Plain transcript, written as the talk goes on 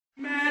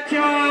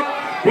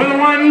with a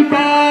one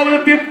fall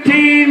with a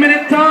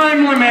 15-minute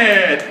time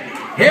limit.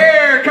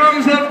 Here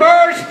comes the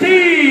first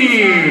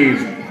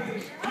team.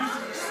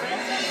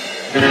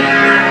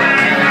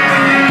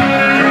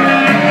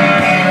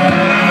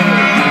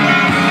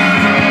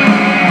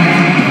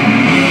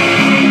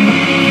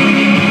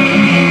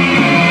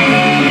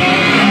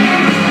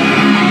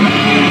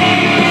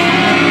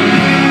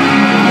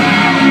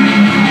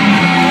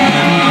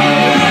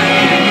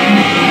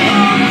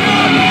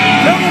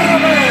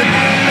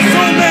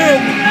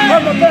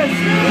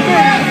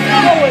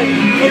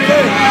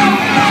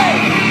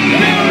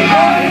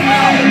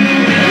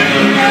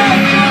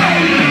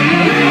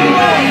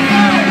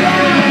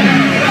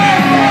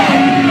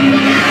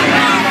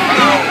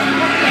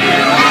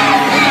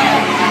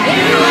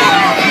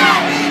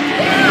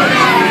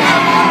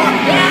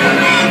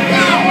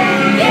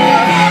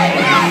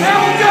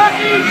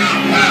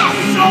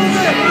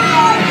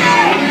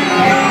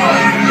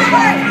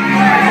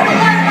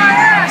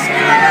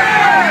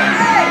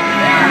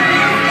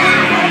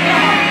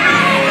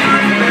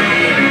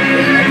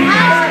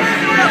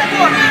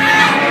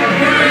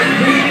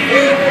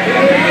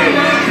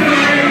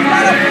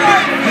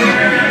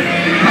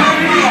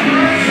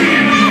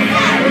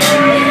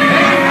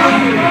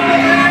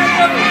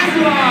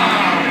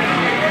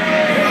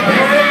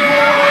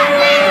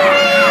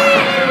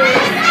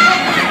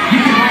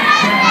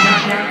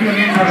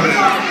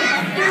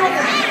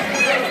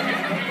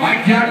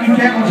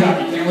 Camel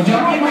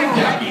jockey, Mike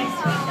jockey.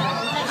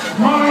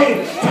 My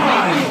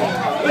time.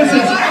 This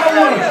is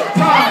our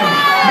time.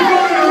 You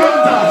don't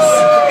interrupt us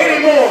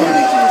anymore.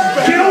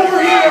 Get over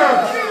here.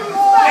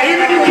 And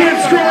even you can't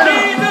screw it up.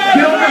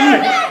 Get over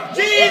here.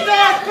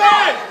 Jesus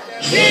Christ!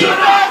 Shut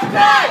up.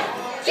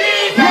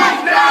 Jesus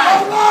Right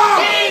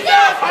now.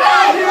 Jesus Christ!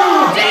 Jesus Christ!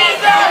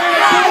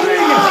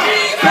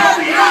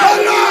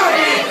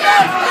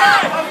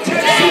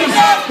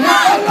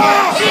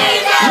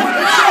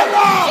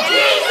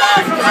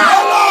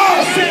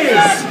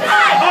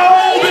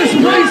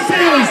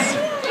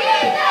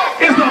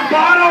 Is the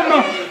bottom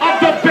of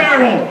the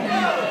barrel.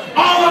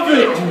 All of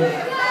it.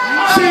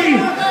 See,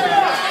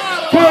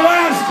 for the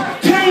last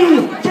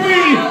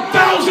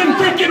 2,000-3,000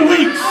 freaking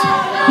weeks,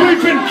 we've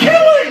been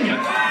killing.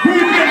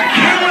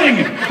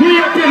 We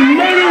have been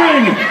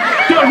murdering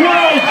the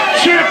world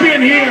champion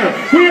here.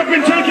 We have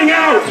been taking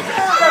out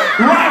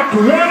Rock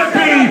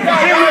Wannabe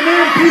and the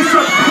new piece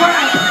of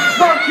crap,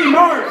 Marky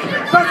Mark.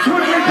 That's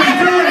what we've been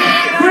doing.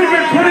 We've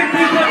been putting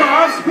people in the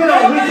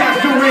hospital week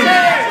after week.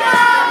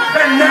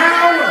 And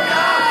now,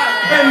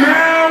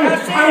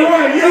 I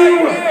want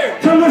you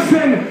to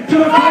listen to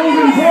the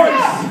golden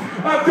voice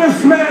of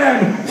this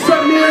man,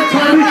 Samir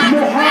Tariq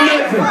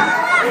Muhammad.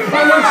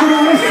 I want you to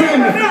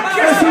listen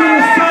as he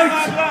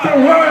recites the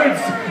words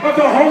of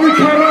the Holy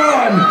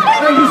Quran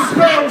and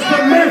dispels the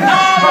myth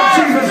of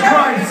Jesus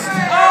Christ.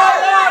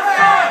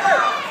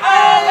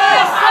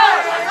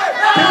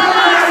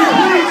 Everybody,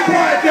 please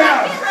quiet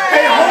down.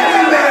 A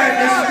holy man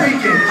is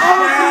speaking.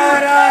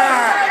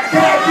 Can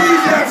I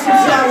please have some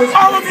silence?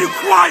 All of you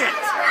quiet!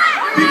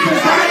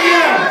 Because I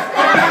am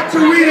about to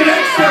read an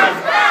excerpt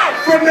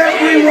from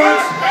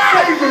everyone's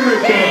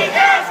favorite book.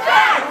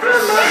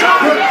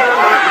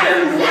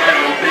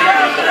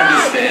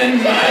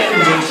 Understand my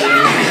intention.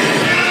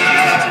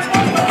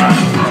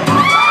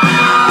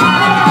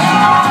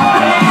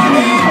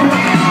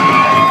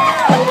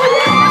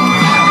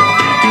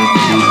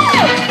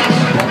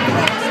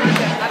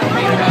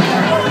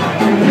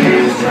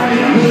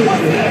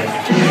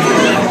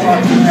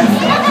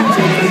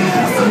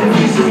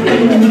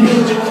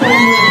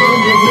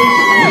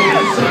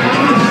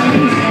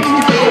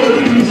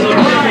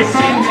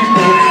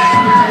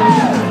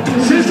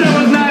 Since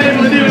I was not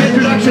able to do an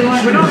introduction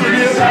like we normally do,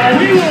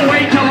 we will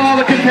wait till all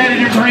the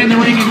competitors are in the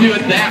ring and do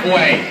it that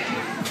way.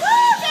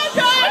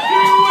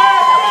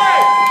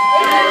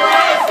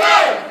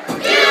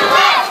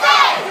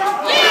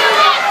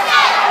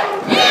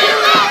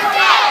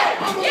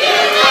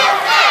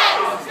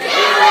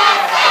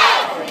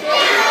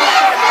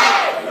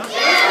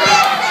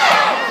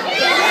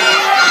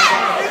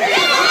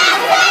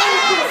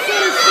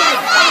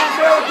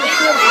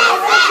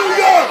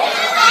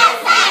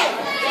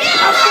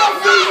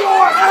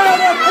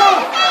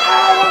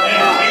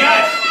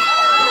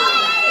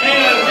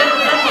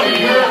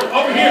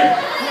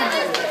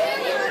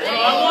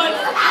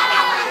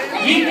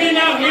 We've been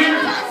out here,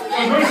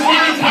 and we're sick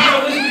and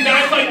tired of listening to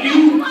guys like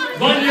you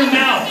run your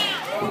mouth.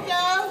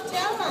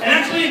 And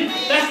actually,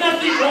 that's not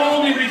the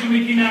only reason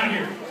we came out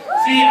here.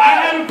 See,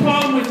 I have a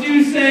problem with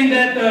you saying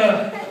that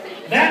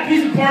that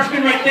piece of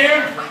parchment right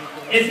there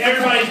is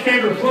everybody's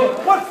favorite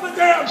book. What's the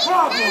damn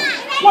problem?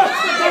 What's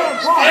the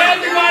damn problem?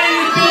 Everybody in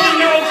this building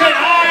knows that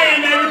I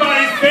am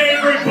everybody's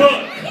favorite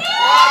book.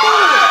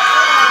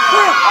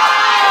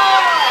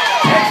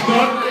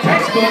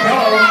 Textbook,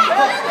 hello.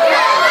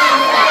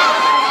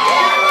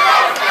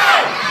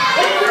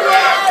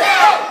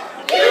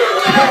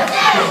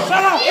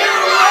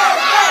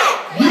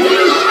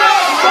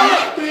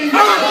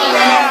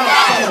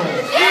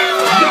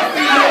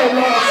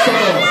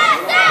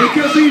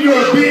 Because you're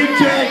a big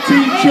tag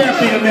team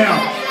champion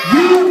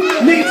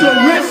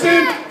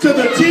listen to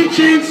the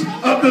teachings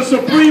of the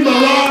Supreme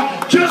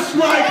Allah, just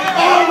like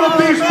all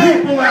of these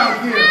people out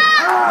here.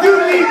 You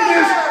need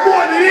this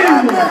more than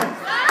anyone.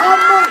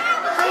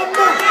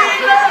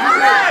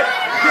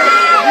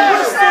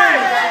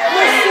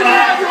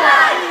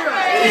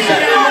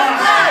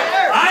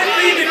 I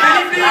believe if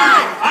anything,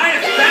 I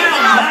have found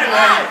my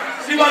way.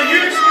 See, while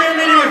you're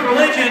experimenting with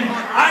religion,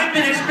 I've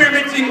been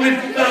experimenting with,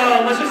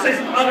 let's just say,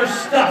 some other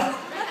stuff.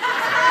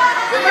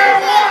 You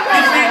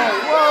see,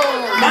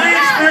 my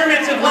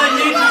experiments have led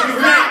me to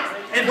create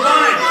and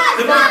find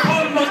the most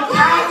potent, most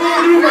powerful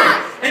maneuver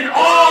in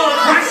all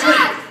of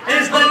wrestling. It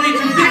has led me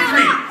to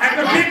victory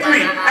after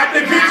victory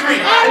after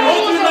victory, and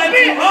ultimately led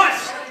to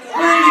us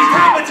winning these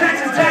top of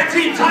Texas tag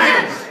team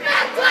titles.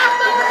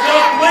 So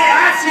the way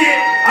I see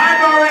it,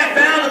 I've already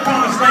found the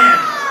promised land.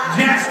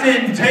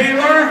 Justin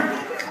Taylor.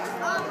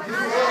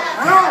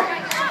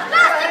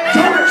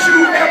 Don't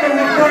you ever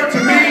refer to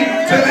me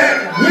to that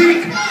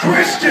weak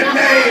Christian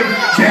name,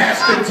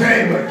 Justin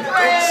Taylor. I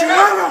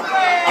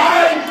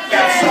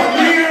am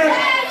Samir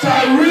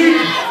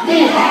Tariq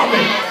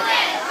Muhammad.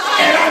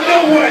 And I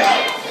know what?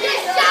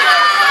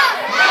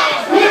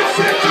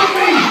 Listen to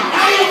me.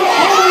 I am a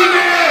holy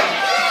man.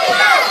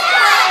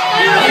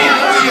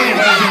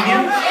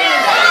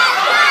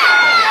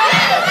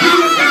 You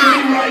listen to me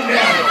right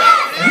now.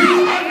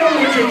 I know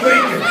what you're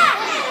thinking.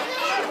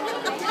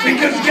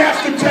 Because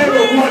Justin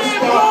Taylor once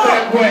thought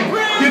that way.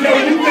 You know,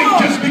 you think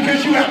just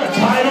because you have a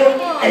title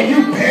and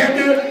you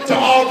pander to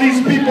all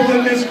these people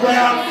in this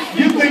crowd,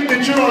 you think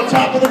that you're on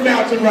top of the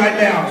mountain right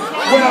now.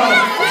 Well,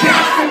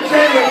 Justin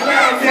Taylor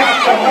found out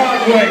the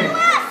hard way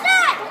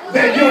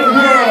that your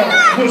world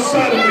will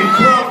suddenly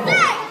crumble.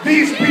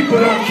 These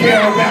people don't care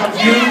about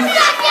you,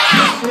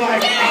 just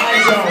like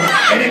I don't.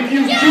 And if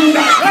you do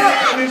not get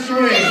out of this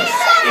ring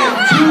in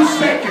 2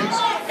 seconds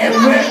and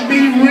let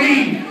me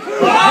read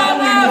the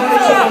holy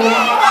words of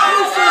Allah,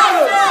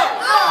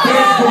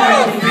 there's going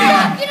to be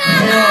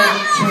hell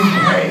to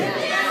pay.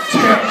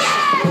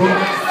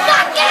 Textbook.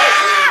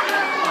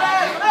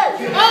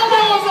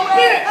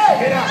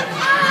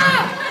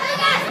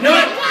 You know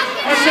what?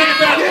 Let's check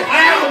it out. I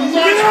have a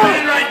much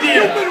better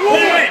idea.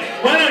 Wait.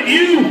 Why don't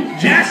you,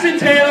 Justin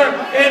Taylor,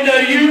 and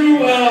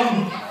you,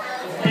 and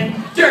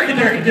Durka.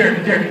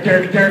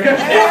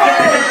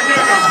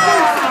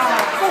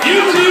 You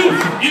two,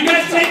 you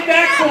guys take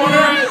that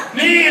corner.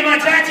 Me and my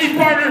tag team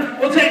partner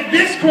will take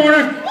this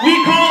corner. We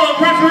call a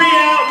referee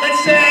out,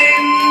 let's say,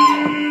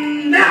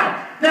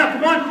 now,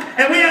 come on.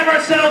 And we have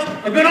ourselves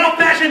a good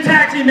old-fashioned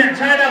tag team match.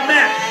 How about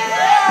that?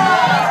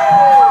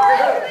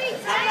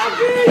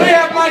 We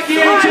have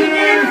Mikey and Gene.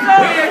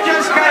 We have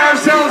just got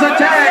ourselves a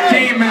tag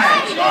team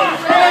match.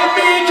 Let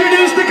me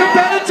introduce the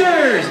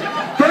competitors.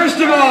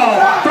 First of all,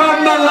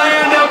 from the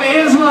land of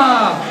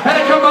Islam,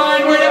 at a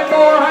combined weight of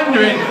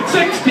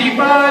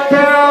 465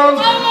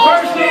 pounds.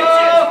 First of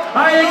all,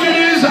 I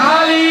introduce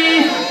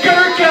Ali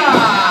Gurkha.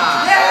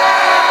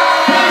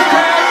 His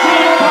tag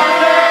team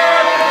partner,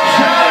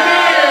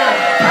 Shamir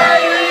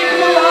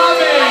Tariq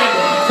Muhammad.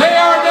 They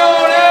are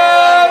known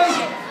as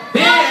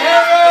the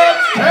Arab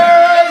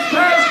Terrorist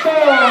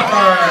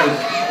Transformers.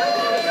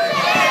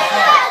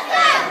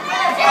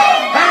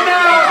 And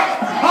now,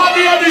 on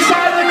the other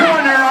side of the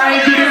corner, I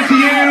introduce to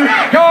you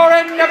your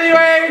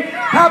NWA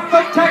Half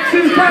of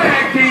Texas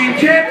Tag Team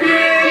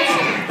Champions.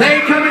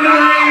 They come into the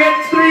ring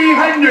at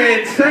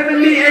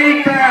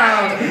 378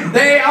 pounds.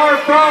 They are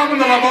from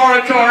the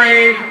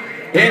laboratory.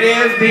 It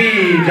is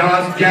the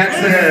Josh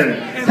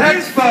Jackson,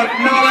 Textbook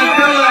Nolan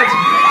Phillips.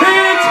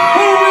 It's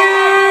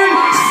Owen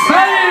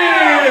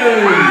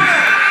Sayers.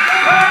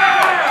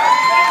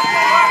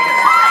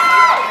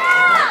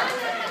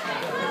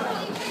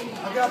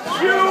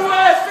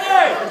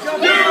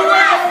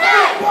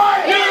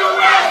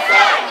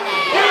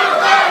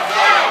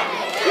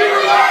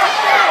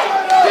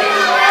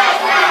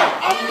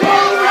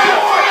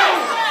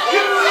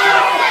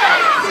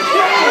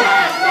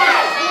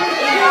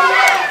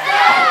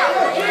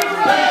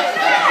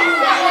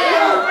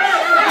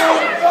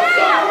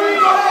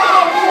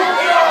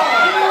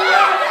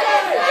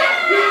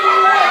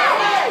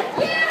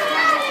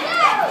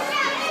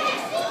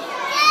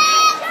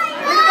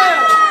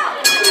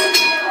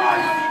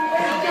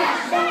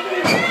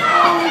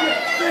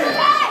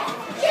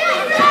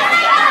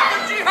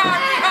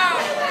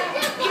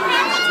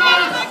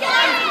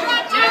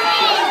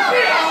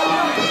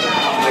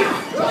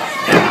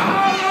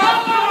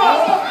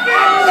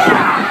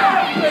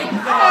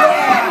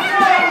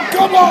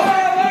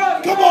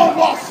 Come on,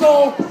 Lost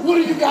Soul. What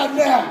do you got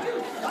now?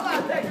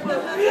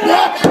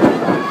 Yeah.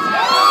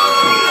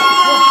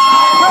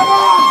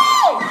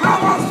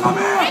 Come on, come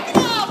in.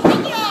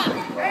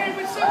 Hey,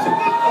 we're such a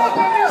good book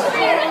on this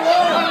here.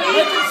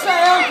 Let me say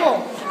uncle.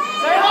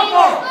 Say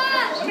uncle.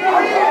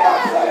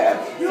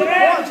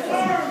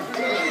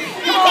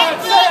 Come on,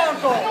 say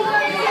uncle.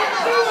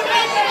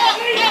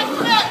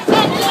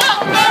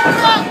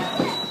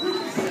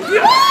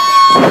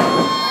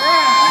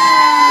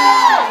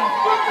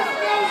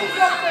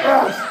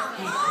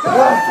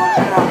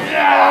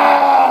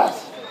 Yes!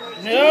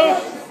 No!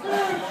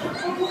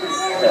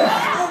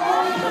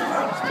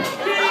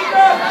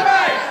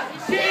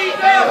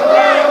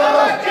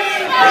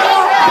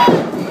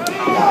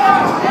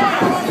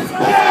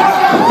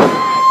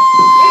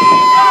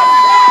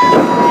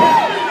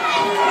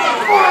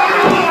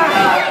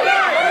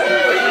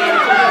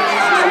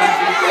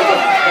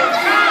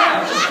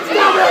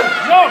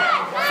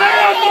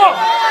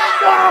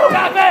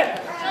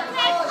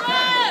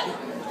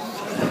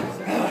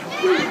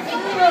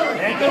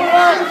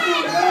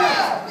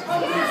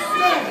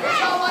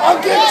 I'll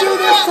get you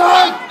this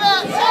time.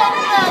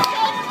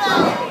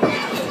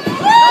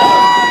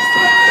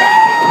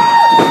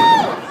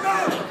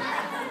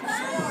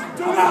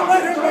 Do not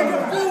let him make a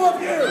fool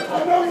of you.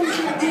 I know what he's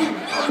going to do.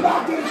 I'm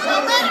not going to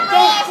tell him.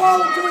 Don't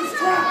fall into his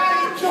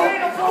trap.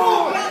 Don't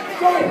fall.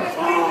 Don't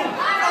fall.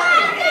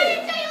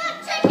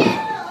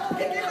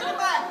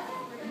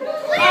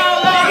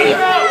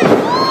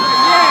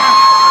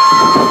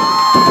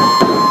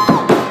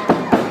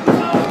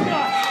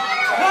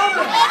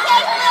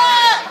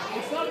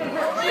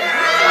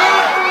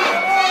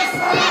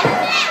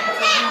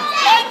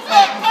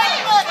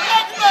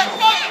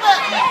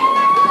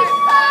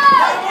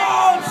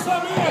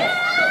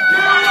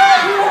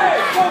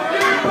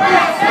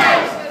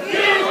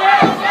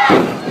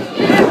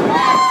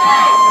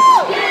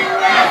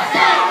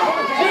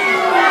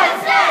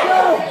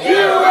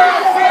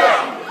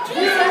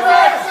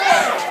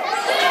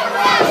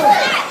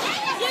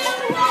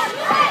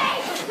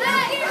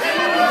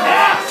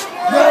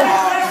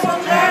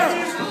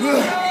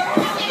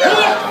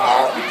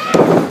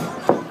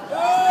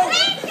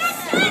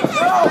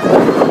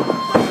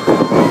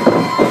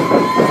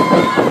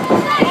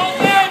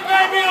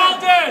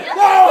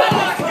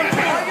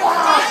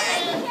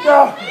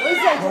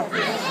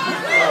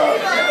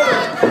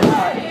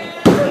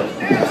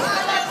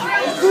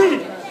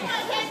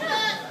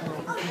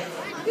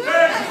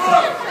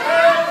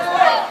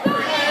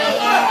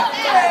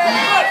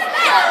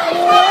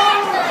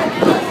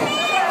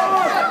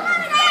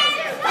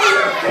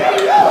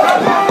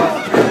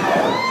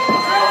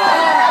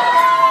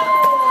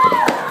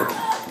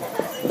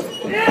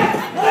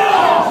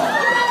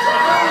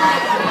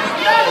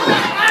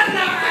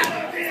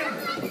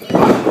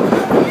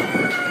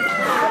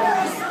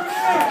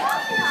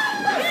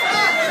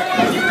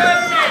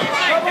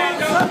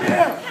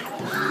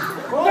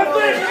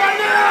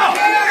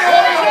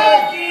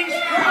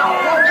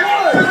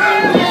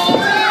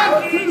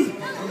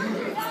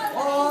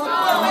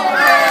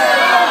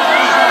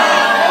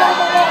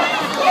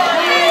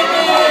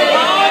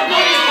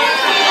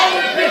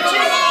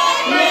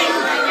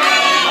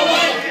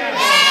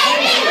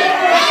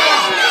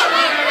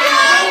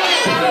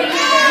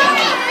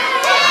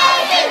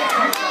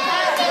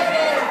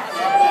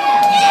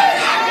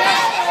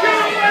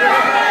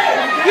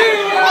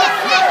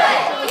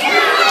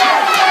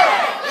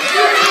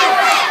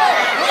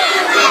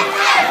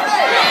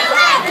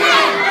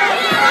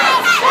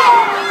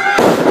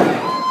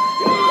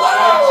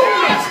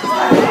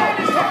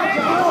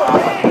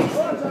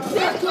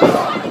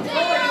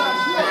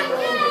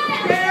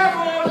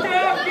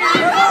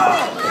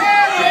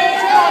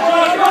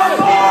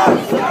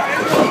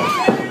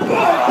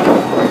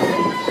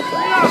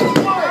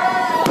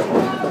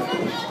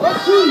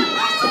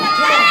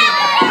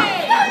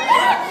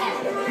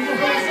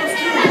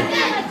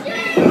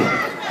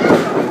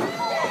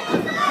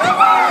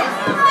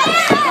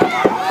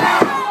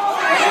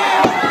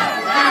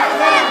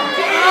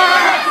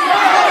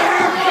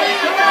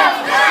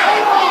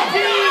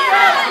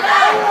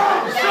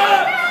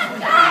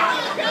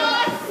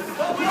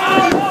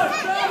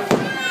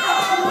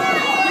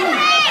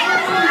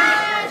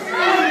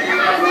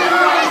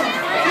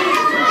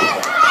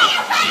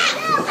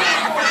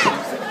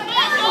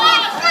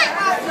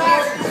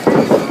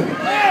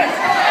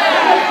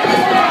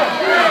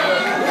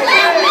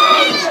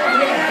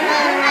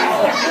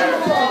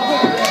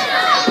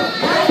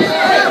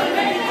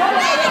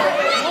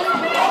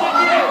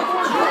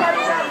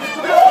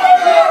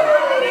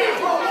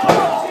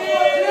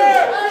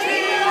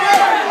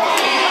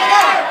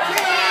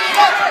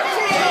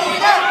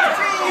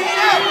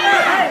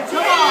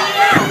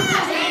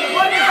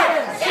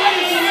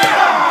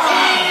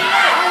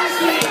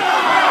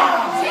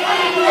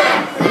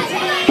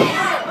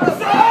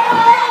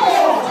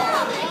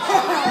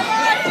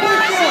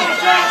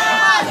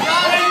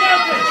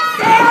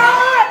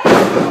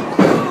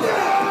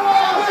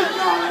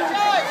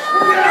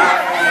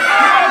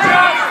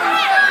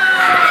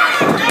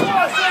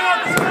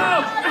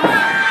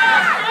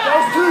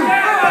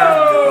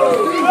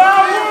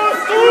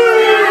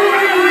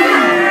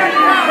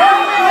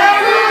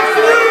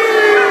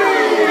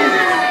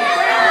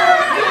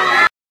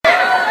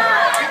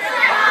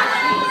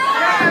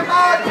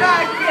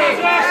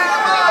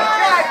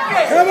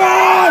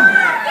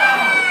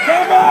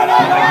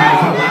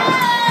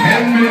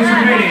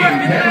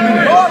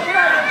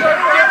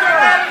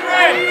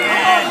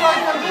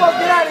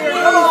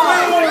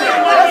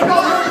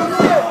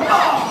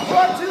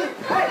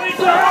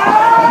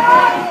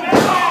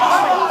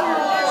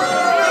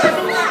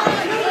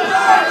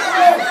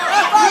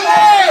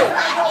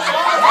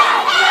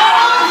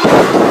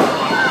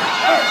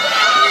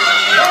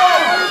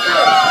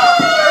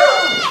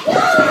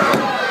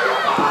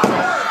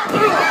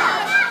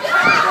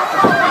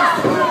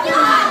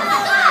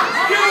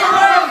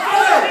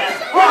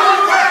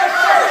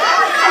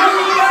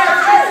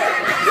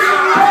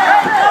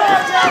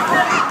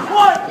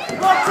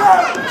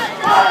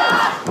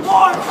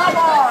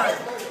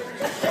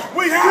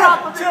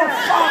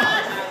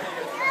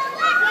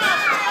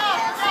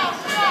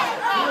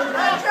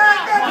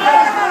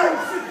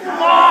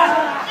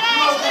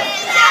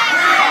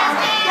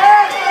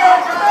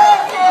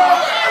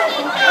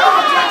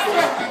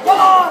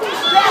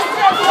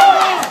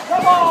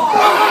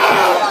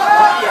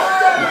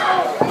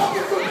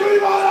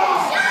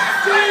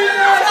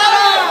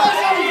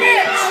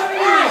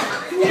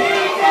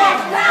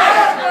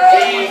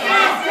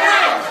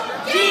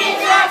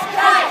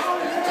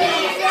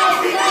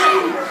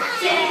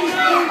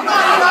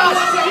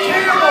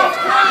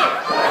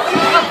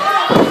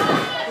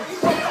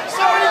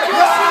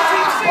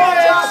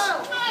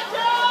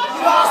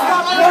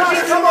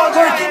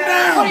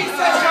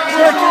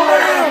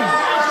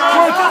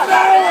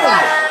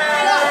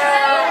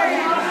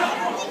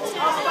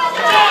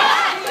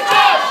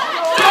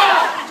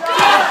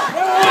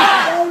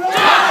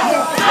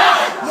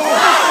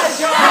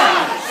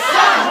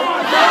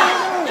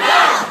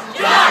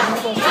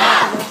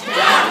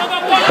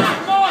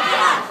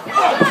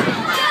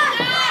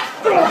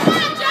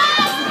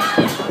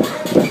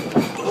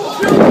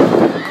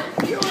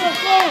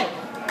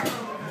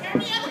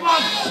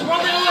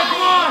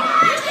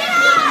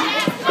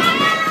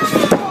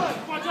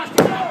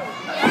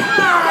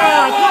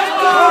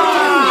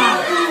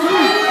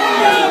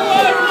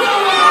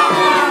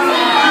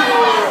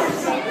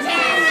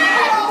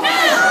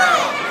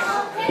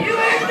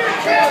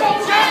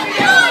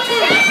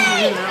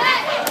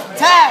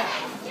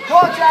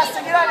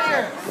 Justin, get out of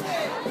here.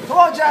 Come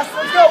on, Justin,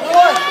 let's go,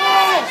 boy.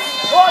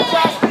 Come on,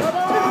 Justin.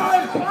 Come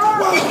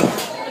on.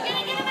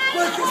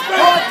 Break his back.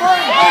 Come on,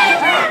 Frank.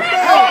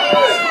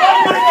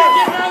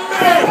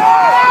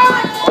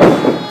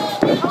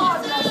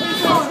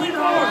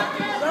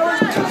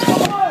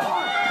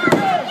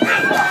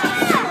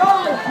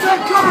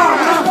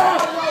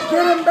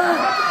 Get him back.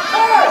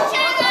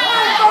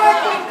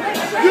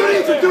 You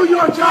need to do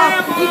your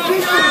job. You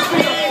keep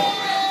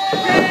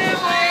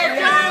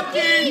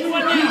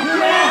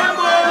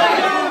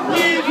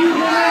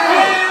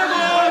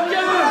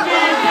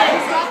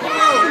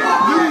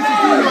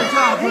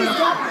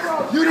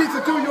You need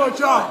to do your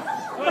job.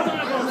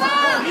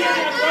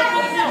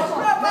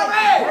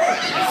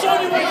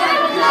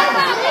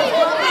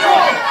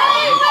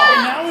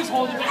 Now he's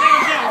holding the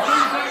hands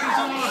out.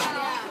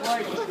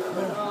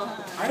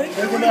 I didn't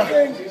do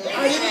anything.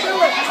 I didn't do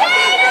it.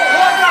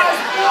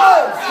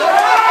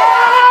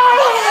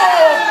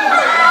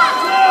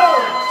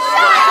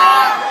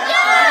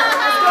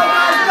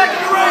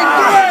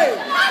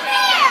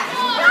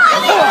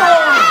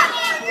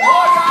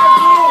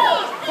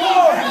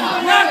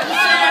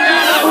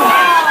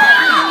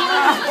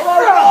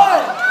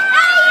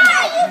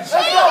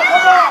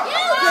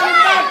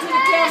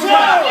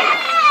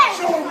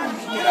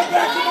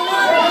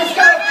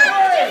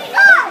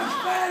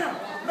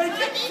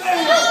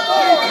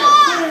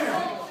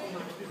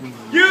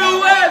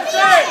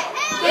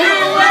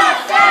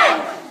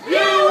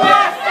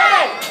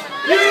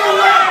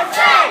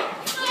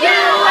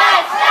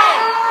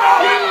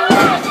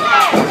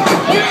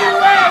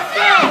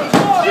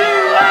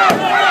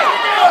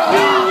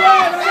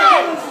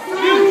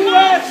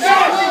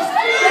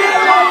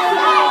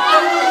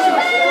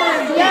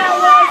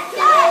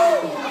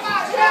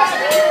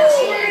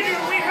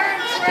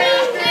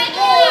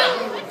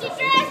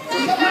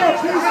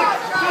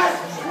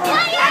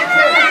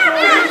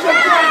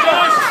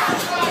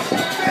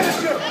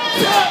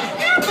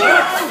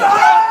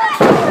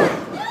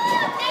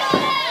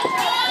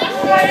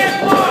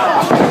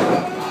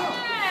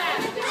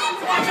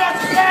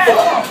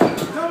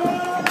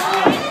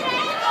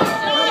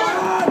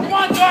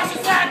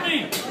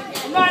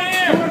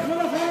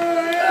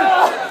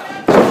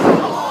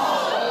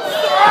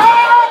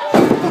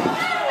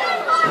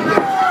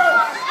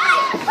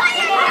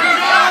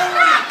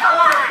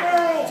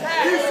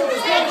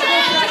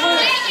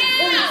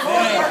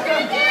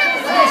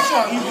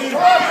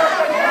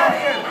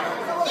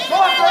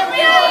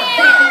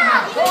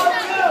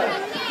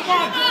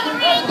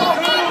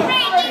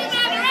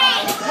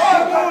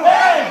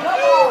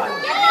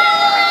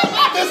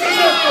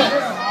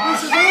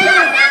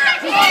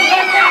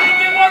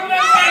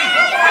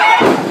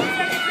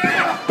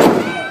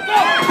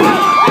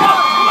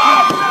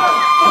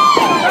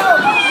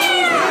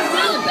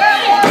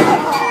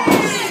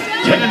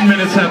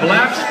 Minutes have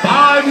elapsed.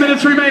 5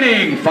 minutes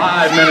remaining.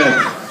 5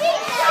 minutes.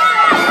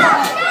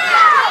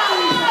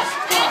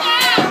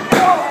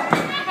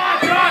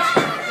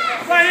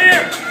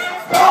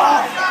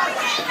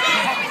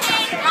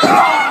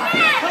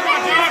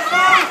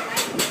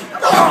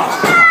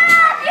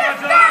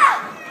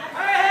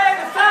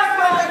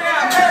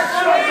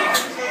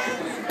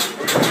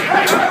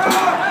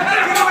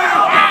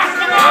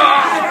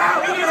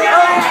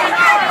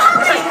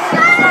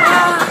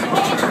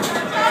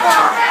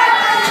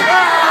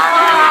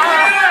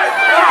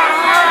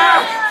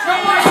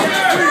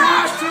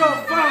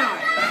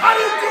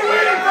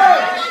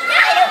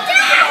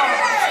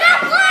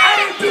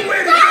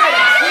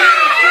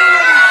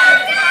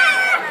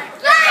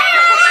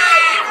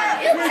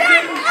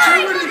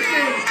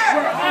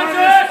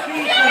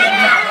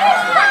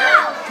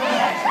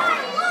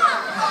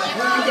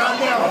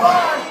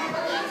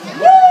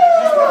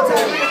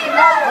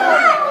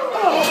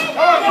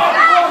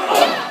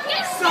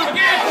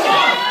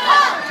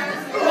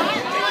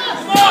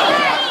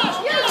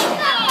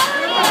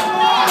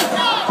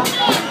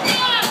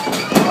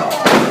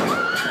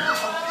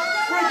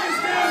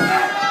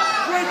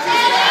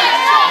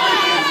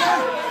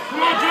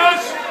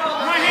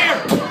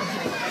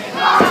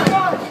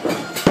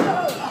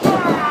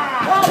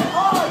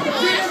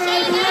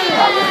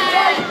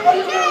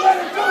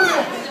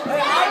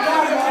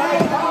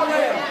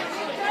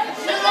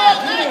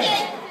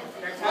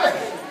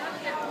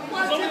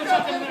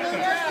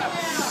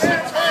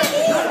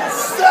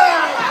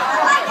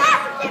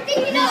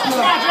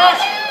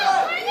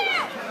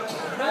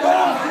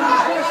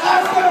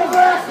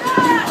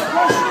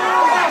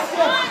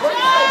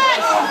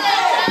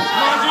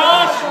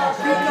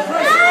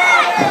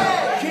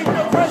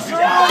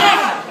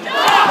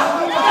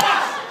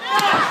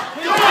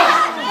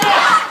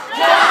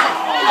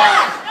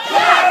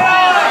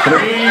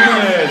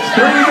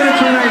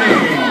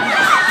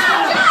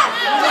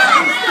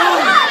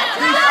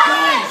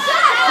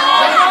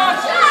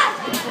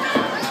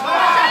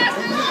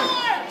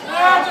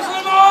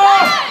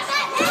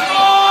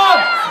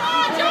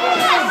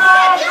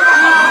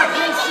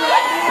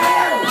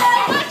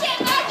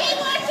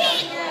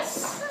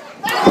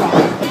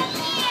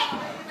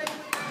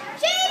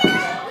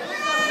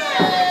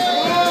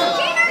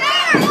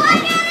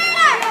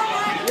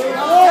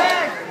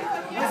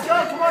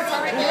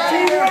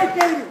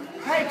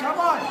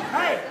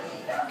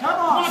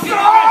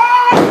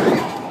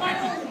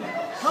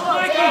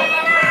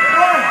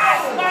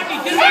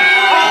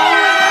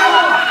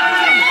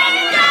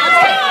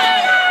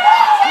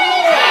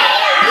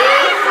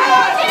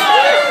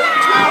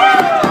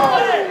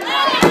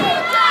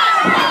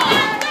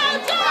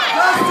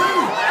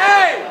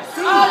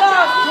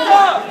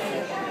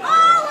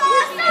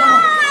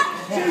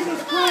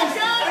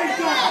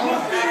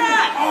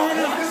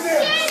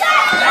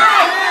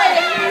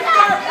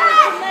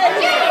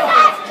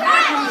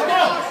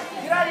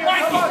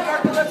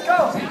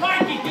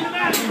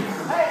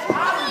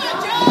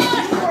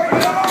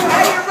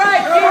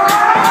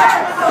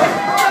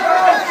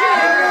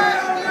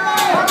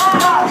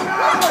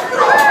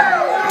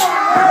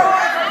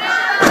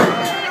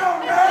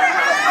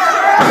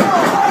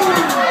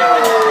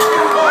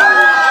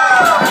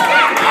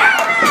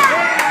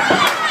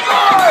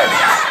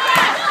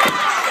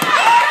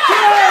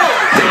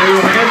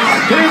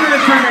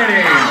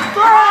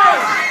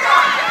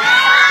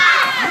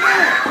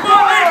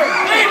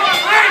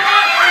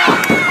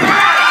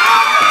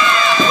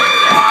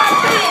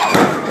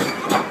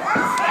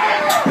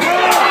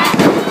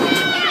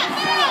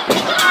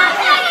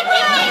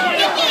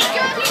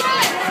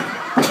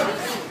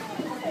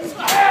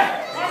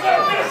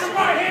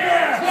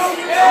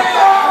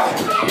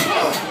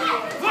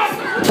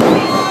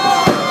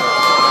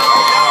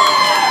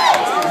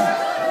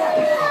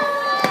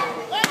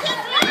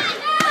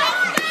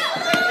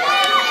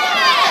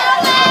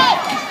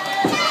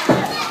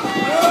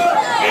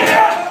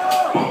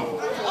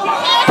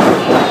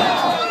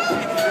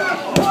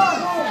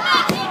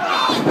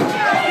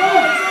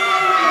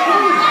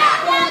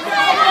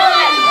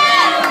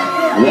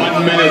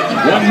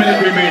 1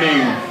 minute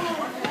remaining.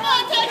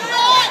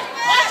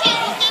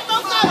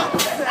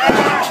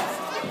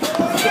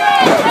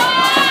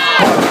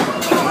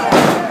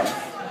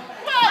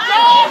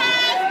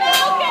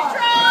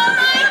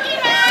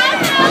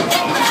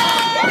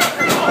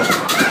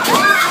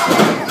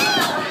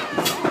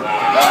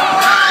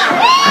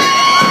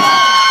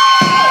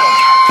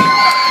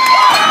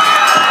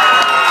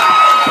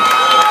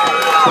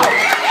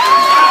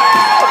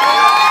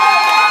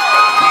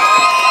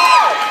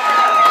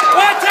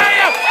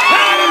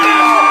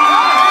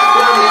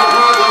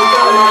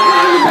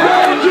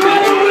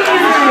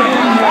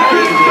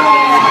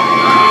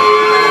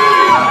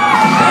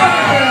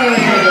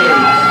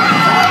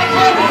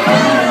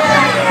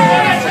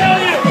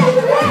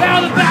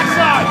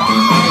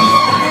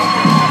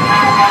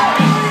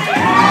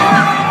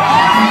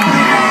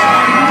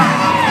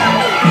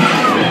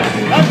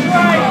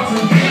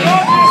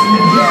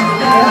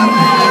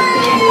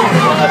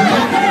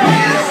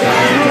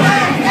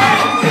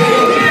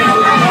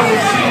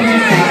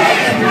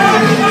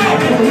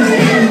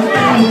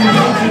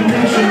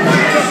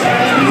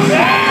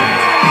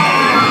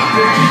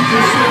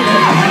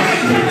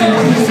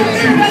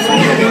 Let's go!